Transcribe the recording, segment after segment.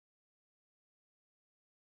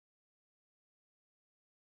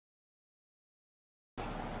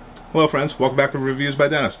Hello friends, welcome back to Reviews by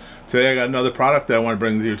Dennis. Today I got another product that I want to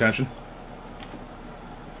bring to your attention.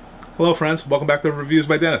 Hello friends, welcome back to Reviews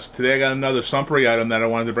by Dennis. Today I got another Sumpri item that I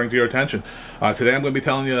wanted to bring to your attention. Today I'm going to be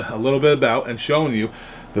telling you a little bit about and showing you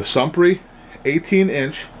the Sumpri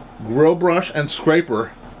 18-inch grill brush and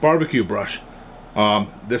scraper barbecue brush.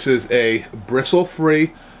 This is a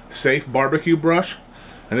bristle-free, safe barbecue brush,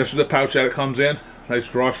 and this is the pouch that it comes in. Nice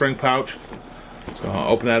drawstring pouch. So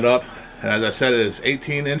I'll open that up. And as I said, it is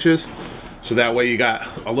 18 inches, so that way you got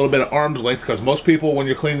a little bit of arm's length, because most people, when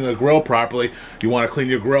you're cleaning the grill properly, you want to clean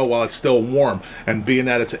your grill while it's still warm. And being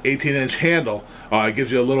that it's an 18-inch handle, it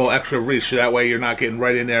gives you a little extra reach, so that way you're not getting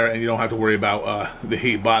right in there and you don't have to worry about the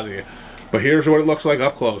heat bothering you. But here's what it looks like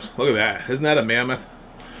up close. Look at that. Isn't that a mammoth?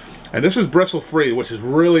 And this is bristle free, which is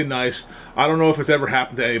really nice. I don't know if it's ever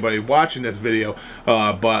happened to anybody watching this video,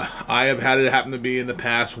 but I have had it happen to me in the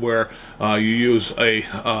past where you use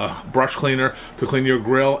a brush cleaner to clean your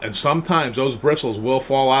grill, and sometimes those bristles will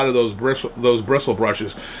fall out of those bristle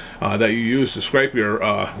brushes that you use to scrape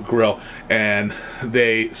your grill, and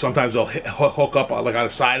sometimes they'll hook up like on the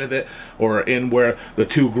side of it or in where the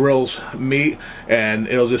two grills meet, and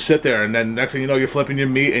it'll just sit there, and then next thing you know, you're flipping your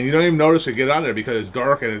meat and you don't even notice it get on there because it's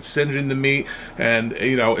dark and it's singeing the meat, and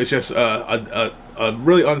you know, it's just a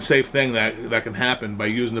really unsafe thing that can happen by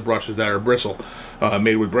using the brushes that are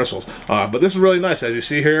made with bristles. But this is really nice. As you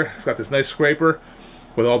see here, it's got this nice scraper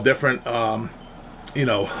with all different you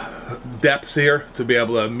know, depths here to be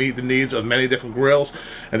able to meet the needs of many different grills.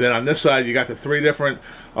 And then on this side, you got the three different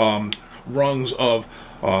rungs of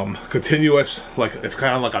continuous, like it's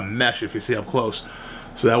kind of like a mesh if you see up close.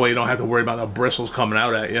 So that way you don't have to worry about the bristles coming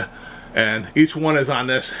out at you. And each one is on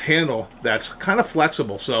this handle that's kind of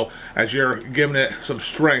flexible, so as you're giving it some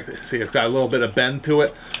strength, see it's got a little bit of bend to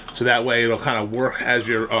it, so that way it'll kind of work as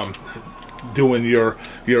you're doing your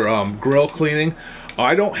grill cleaning.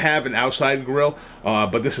 I don't have an outside grill,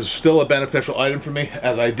 but this is still a beneficial item for me,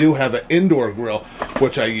 as I do have an indoor grill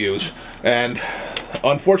which I use. And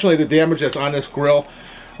unfortunately, the damage that's on this grill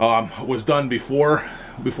was done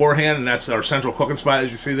beforehand, and that's our central cooking spot,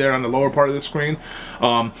 as you see there on the lower part of the screen.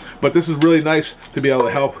 But this is really nice to be able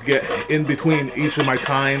to help get in between each of my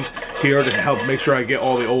tines here to help make sure I get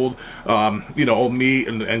all the old you know, old meat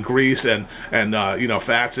and grease and you know,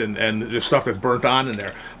 fats and just stuff that's burnt on in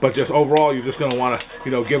there. But just overall, you're just going to want to,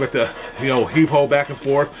 you know, give it the, you know, heave-ho back and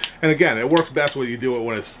forth. And again, it works best when you do it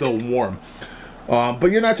when it's still warm.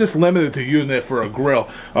 But you're not just limited to using it for a grill.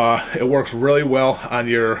 It works really well on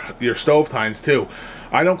your stove tines too.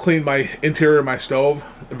 I don't clean my interior of my stove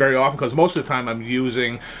very often because most of the time I'm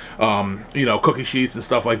using you know, cookie sheets and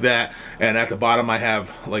stuff like that, and at the bottom I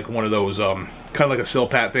have like one of those kind of like a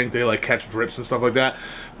Silpat thing to like catch drips and stuff like that.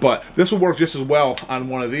 But this will work just as well on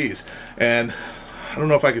one of these. And I don't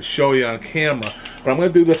know if I could show you on camera, but I'm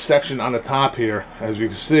going to do this section on the top here. As you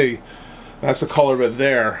can see, that's the color of it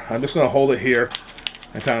there. I'm just going to hold it here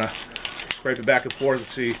and kind of scrape it back and forth and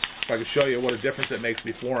see if I can show you what a difference it makes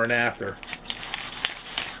before and after.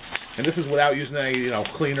 And this is without using any, you know,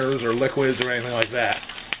 cleaners or liquids or anything like that.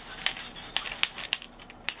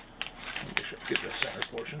 Let me make sure I get this center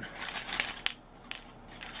portion.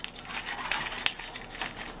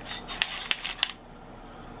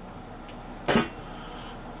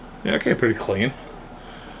 Yeah, okay, pretty clean.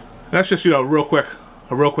 That's just, you know, a real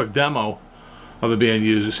quick demo of it being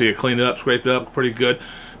used. You see it cleaned it up, scraped it up pretty good,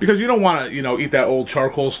 because you don't want to, you know, eat that old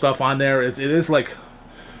charcoal stuff on there. It is like,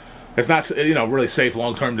 it's not, you know, really safe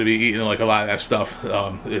long term to be eating like a lot of that stuff.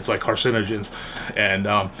 It's like carcinogens,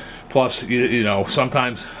 and plus you know,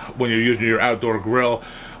 sometimes when you're using your outdoor grill,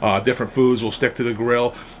 different foods will stick to the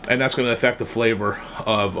grill, and that's going to affect the flavor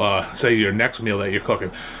of say your next meal that you're cooking.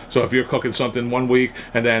 So if you're cooking something one week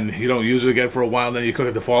and then you don't use it again for a while, and then you cook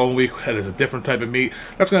it the following week and it's a different type of meat,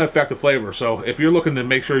 that's going to affect the flavor. So if you're looking to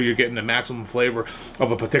make sure you're getting the maximum flavor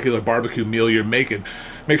of a particular barbecue meal you're making,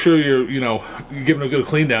 make sure you're giving a good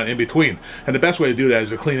clean down in between. And the best way to do that is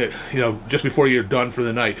to clean it, you know, just before you're done for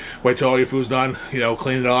the night. Wait till all your food's done, you know,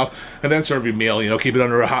 clean it off, and then serve your meal. You know, keep it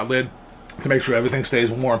under a hot lid to make sure everything stays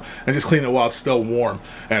warm, and just clean it while it's still warm.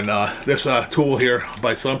 And this tool here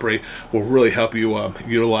by Sumpri will really help you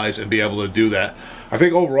utilize and be able to do that. I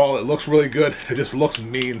think overall it looks really good. It just looks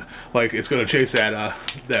mean, like it's going to chase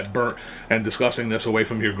that burnt and disgustingness away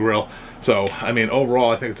from your grill. So, I mean, overall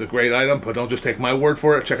I think it's a great item, but don't just take my word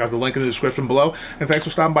for it. Check out the link in the description below, and thanks for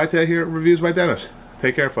stopping by today here at Reviews by Dennis.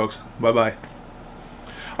 Take care, folks. Bye-bye.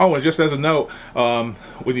 Oh, and just as a note,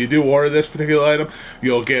 when you do order this particular item,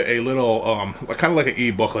 you'll get a little, kind of like an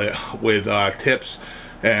e-booklet with tips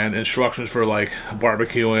and instructions for like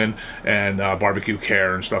barbecuing and barbecue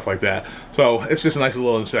care and stuff like that. So it's just a nice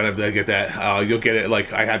little incentive to get that. You'll get it,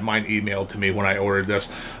 like I had mine emailed to me when I ordered this,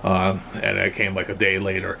 and it came like a day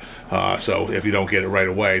later. So if you don't get it right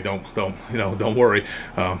away, don't worry.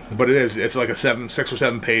 But it's like a 6 or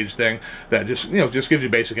 7 page thing that just gives you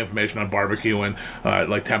basic information on barbecuing,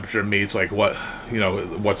 like temperature meats, like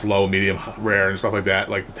what's low, medium, rare, and stuff like that,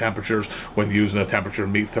 like the temperatures when using a temperature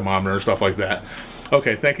meat thermometer and stuff like that.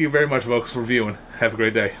 Okay, thank you very much, folks, for viewing. Have a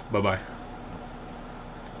great day. Bye-bye.